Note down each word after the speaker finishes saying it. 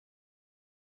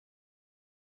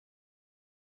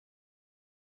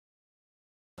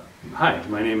Hi,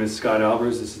 my name is Scott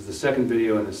Albers. This is the second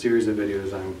video in a series of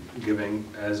videos I'm giving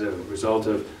as a result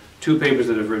of two papers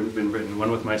that have been written, one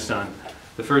with my son.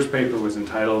 The first paper was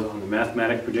entitled On the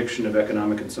Mathematic Prediction of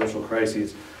Economic and Social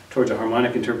Crises Towards a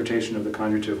Harmonic Interpretation of the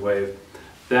Conjurative Wave.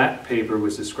 That paper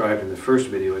was described in the first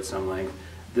video at some length.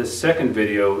 This second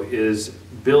video is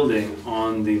building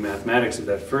on the mathematics of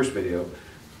that first video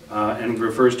and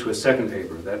refers to a second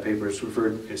paper. That paper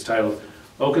is titled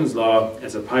Okun's Law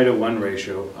as a pi-to-1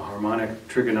 ratio, a harmonic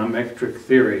trigonometric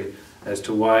theory as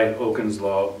to why Okun's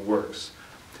Law works.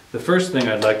 The first thing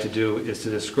I'd like to do is to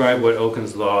describe what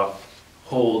Okun's Law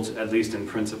holds, at least in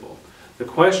principle. The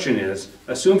question is,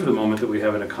 assume for the moment that we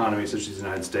have an economy such as the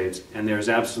United States and there's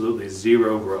absolutely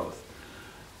zero growth.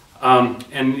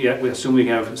 And yet we assume we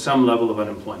have some level of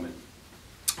unemployment.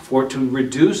 To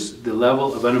reduce the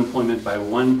level of unemployment by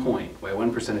 1 point, by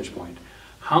 1 percentage point,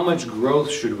 how much growth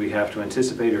should we have to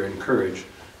anticipate or encourage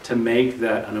to make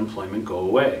that unemployment go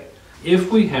away?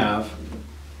 If we have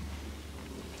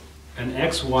an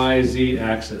x, y, z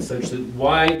axis such that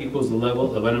y equals the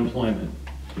level of unemployment,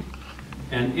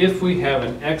 and if we have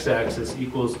an x-axis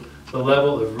equals the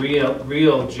level of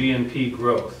real GNP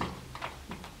growth,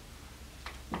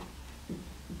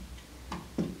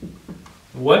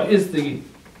 what is the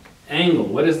angle,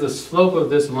 what is the slope of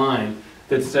this line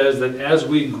that says that as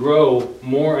we grow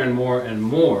more and more and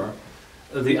more,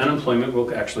 the unemployment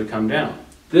will actually come down?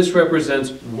 This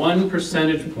represents 1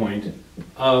 percentage point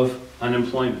of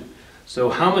unemployment. So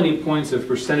how many points of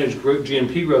percentage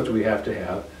GNP growth do we have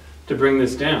to bring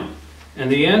this down?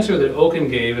 And the answer that Okun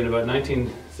gave in about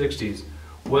 1960s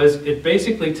was it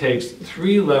basically takes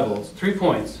 3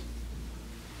 points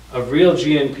of real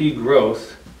GNP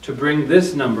growth to bring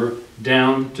this number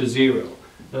down to 0.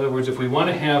 In other words, if we want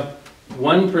to have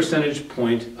 1 percentage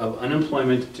point of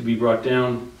unemployment to be brought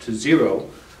down to 0,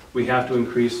 we have to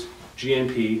increase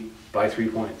GNP by 3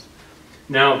 points.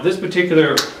 Now, this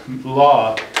particular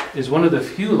law is one of the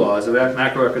few laws of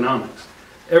macroeconomics.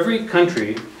 Every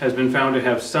country has been found to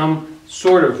have some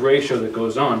sort of ratio that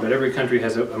goes on, but every country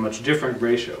has a much different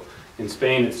ratio. In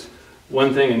Spain, it's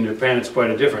one thing, in Japan, it's quite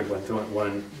a different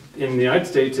one. In the United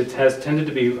States, it has tended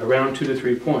to be around 2 to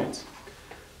 3 points.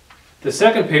 The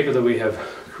second paper that we have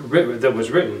that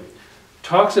was written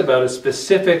talks about a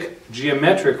specific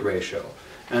geometric ratio,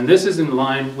 and this is in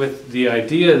line with the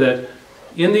idea that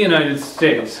in the United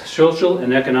States, social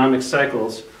and economic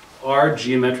cycles are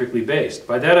geometrically based.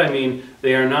 By that I mean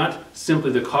they are not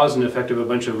simply the cause and effect of a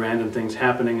bunch of random things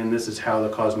happening and this is how the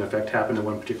cause and effect happened at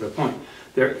one particular point.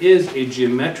 There is a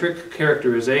geometric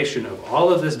characterization of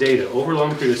all of this data over a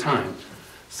long period of time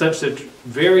such that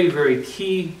very, very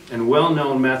key and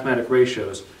well-known mathematic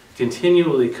ratios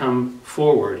continually come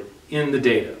forward in the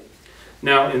data.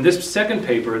 Now, in this second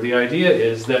paper, the idea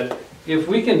is that if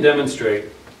we can demonstrate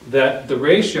that the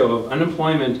ratio of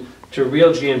unemployment to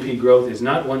real GNP growth is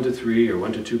not 1 to 3 or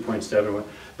 1 to 2.7,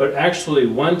 but actually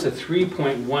 1 to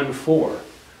 3.14.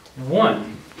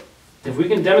 If we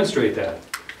can demonstrate that,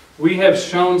 we have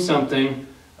shown something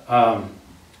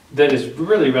that is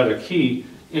really rather key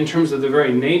in terms of the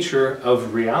very nature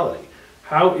of reality.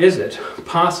 How is it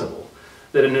possible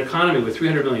that an economy with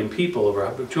 300 million people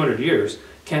over 200 years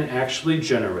can actually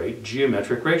generate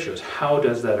geometric ratios? How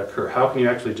does that occur? How can you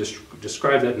actually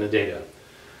describe that in the data?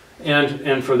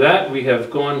 And for that, we have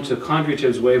gone to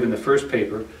Kondryatiev's wave in the first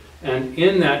paper, and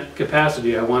in that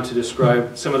capacity, I want to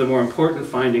describe some of the more important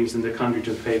findings in the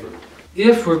Kondryatiev paper.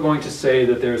 If we're going to say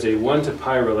that there's a 1 to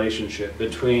pi relationship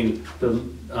between the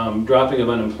dropping of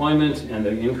unemployment and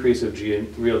the increase of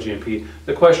real GNP,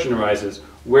 the question arises,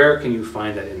 where can you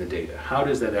find that in the data? How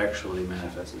does that actually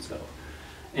manifest itself?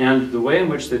 And the way in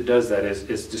which it does that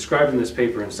is described in this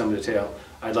paper in some detail.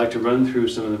 I'd like to run through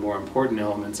some of the more important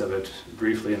elements of it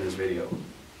briefly in this video.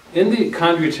 In the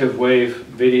Kondryatiev wave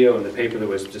video in the paper that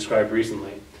was described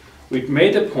recently, we've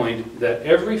made the point that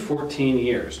every 14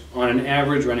 years, on an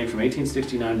average running from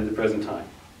 1869 to the present time,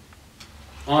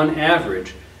 on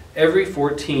average, every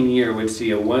 14 year would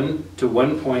see a 1 to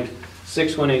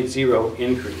 1.6180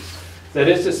 increase. That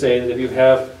is to say that if you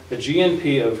have a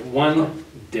GNP of one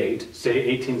date, say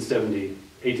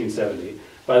 1870,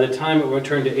 by the time it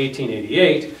returned to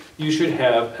 1888, you should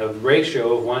have a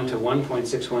ratio of 1 to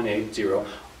 1.6180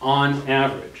 on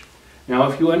average. Now,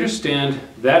 if you understand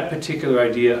that particular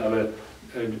idea of a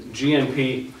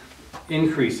GNP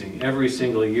increasing every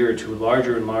single year to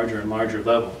larger and larger and larger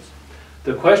levels,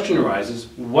 the question arises,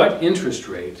 what interest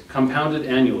rate, compounded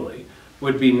annually,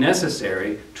 would be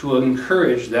necessary to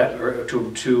encourage that, or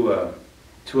to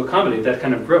accommodate that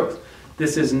kind of growth?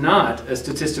 This is not a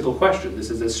statistical question. This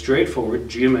is a straightforward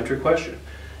geometric question.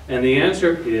 And the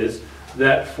answer is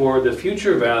that for the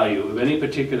future value of any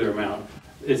particular amount,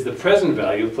 it's the present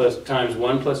value plus times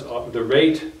 1 plus the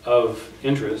rate of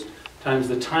interest times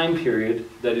the time period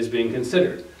that is being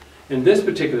considered. In this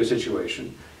particular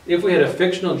situation, if we had a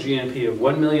fictional GNP of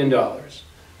 $1 million,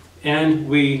 and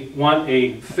we want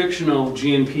a fictional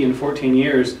GNP in 14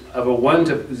 years of a 1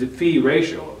 to fee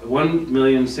ratio,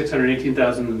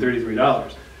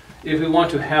 $1,618,033. If we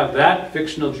want to have that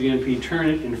fictional GNP turn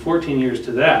it in 14 years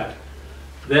to that,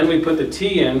 then we put the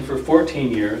T in for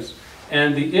 14 years,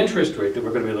 and the interest rate that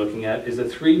we're going to be looking at is a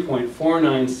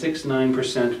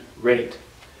 3.4969% rate.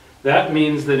 That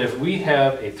means that if we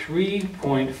have a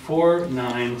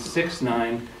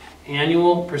 3.4969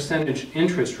 annual percentage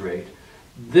interest rate,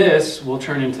 this will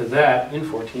turn into that in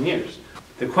 14 years.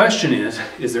 The question is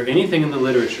there anything in the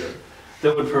literature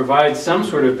that would provide some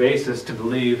sort of basis to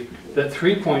believe that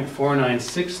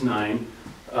 3.4969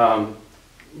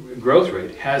 growth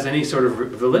rate has any sort of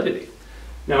validity?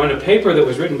 Now, in a paper that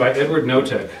was written by Edward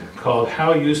Notek called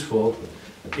 "How Useful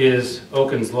is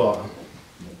Okun's Law?"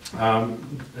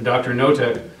 Dr.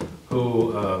 Notek,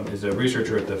 who is a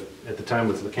researcher at the time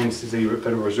with the Kansas City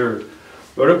Federal Reserve,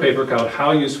 wrote a paper called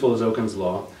 "How Useful is Okun's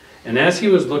Law?" And as he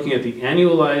was looking at the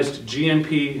annualized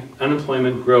GNP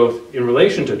unemployment growth in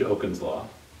relation to Okun's Law,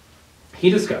 he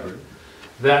discovered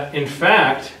that, in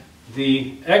fact,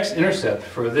 the x-intercept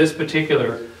for this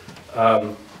particular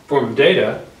form of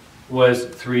data was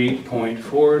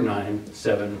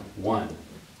 3.4971.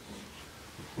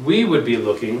 We would be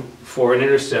looking for an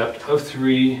intercept of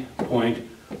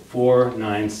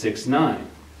 3.4969,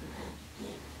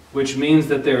 which means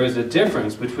that there is a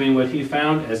difference between what he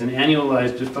found as an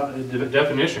annualized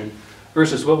definition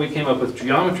versus what we came up with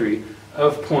geometry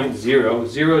of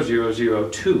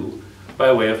 0.00002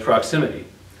 by way of proximity.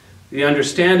 The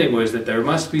understanding was that there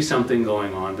must be something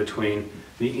going on between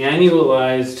the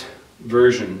annualized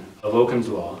version of Okun's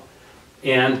Law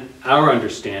and our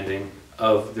understanding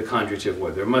of the conjugative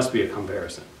word. There must be a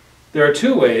comparison. There are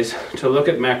two ways to look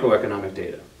at macroeconomic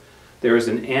data. There is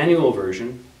an annual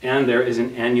version and there is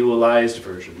an annualized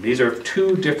version. These are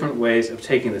two different ways of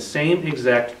taking the same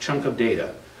exact chunk of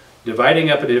data,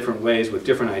 dividing up it in different ways with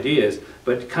different ideas,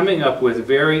 but coming up with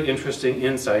very interesting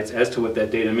insights as to what that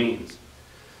data means.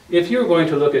 If you're going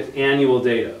to look at annual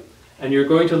data, and you're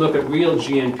going to look at real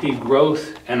GNP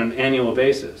growth on an annual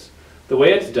basis, the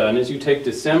way it's done is you take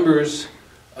December's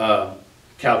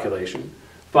calculation,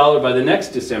 followed by the next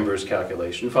December's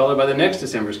calculation, followed by the next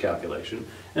December's calculation,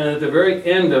 and at the very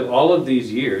end of all of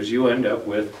these years, you end up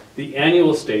with the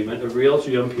annual statement of real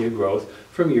GNP growth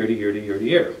from year to year to year to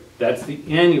year. That's the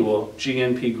annual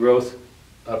GNP growth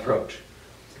approach.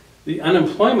 The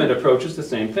unemployment approach is the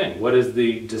same thing. What is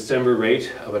the December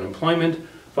rate of unemployment,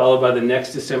 followed by the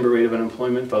next December rate of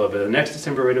unemployment, followed by the next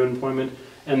December rate of unemployment,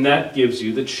 and that gives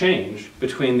you the change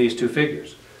between these two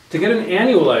figures. To get an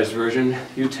annualized version,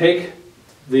 you take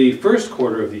the first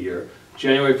quarter of the year,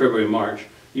 January, February, March,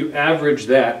 you average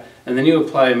that, and then you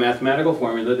apply a mathematical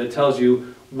formula that tells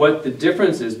you what the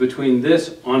difference is between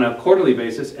this on a quarterly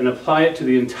basis and apply it to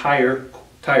the entire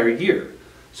year.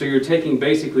 So you're taking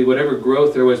basically whatever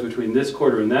growth there was between this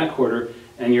quarter and that quarter,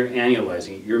 and you're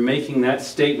annualizing it. You're making that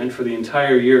statement for the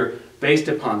entire year based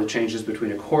upon the changes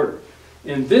between a quarter.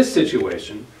 In this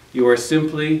situation, you are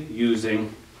simply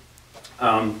using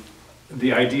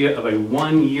the idea of a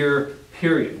 1 year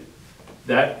period.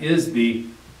 That is the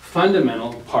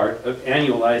fundamental part of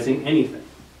annualizing anything.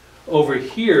 Over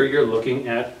here, you're looking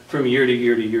at from year to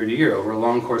year to year to year over a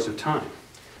long course of time.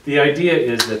 The idea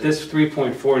is that this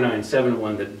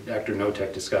 3.4971 that Dr.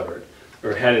 Notek discovered,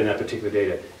 or had in that particular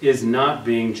data, is not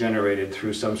being generated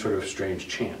through some sort of strange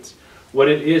chance. What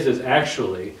it is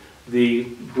actually the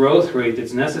growth rate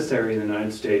that's necessary in the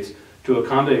United States to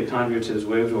accommodate conjugative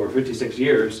waves over 56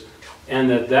 years, and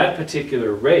that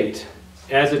particular rate,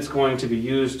 as it's going to be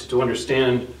used to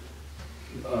understand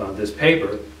this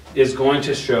paper, is going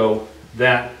to show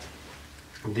that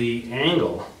the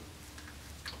angle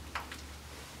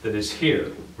that is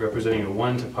here, representing a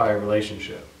 1 to pi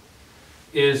relationship,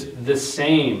 is the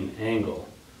same angle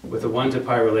with a 1 to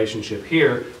pi relationship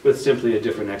here with simply a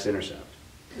different x-intercept.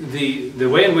 The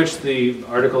way in which the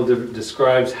article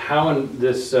describes how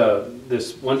this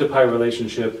 1 to pi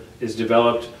relationship is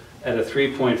developed at a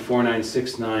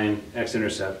 3.4969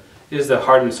 x-intercept is the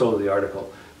heart and soul of the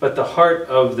article. But the heart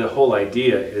of the whole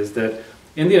idea is that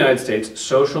in the United States,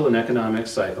 social and economic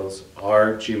cycles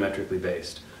are geometrically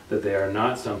based, that they are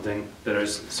not something that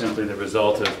is simply the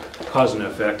result of cause and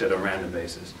effect at a random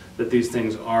basis, that these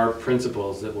things are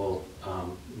principles that will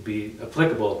be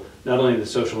applicable not only to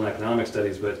social and economic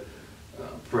studies, but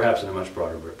perhaps on a much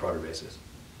broader basis.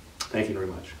 Thank you very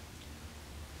much.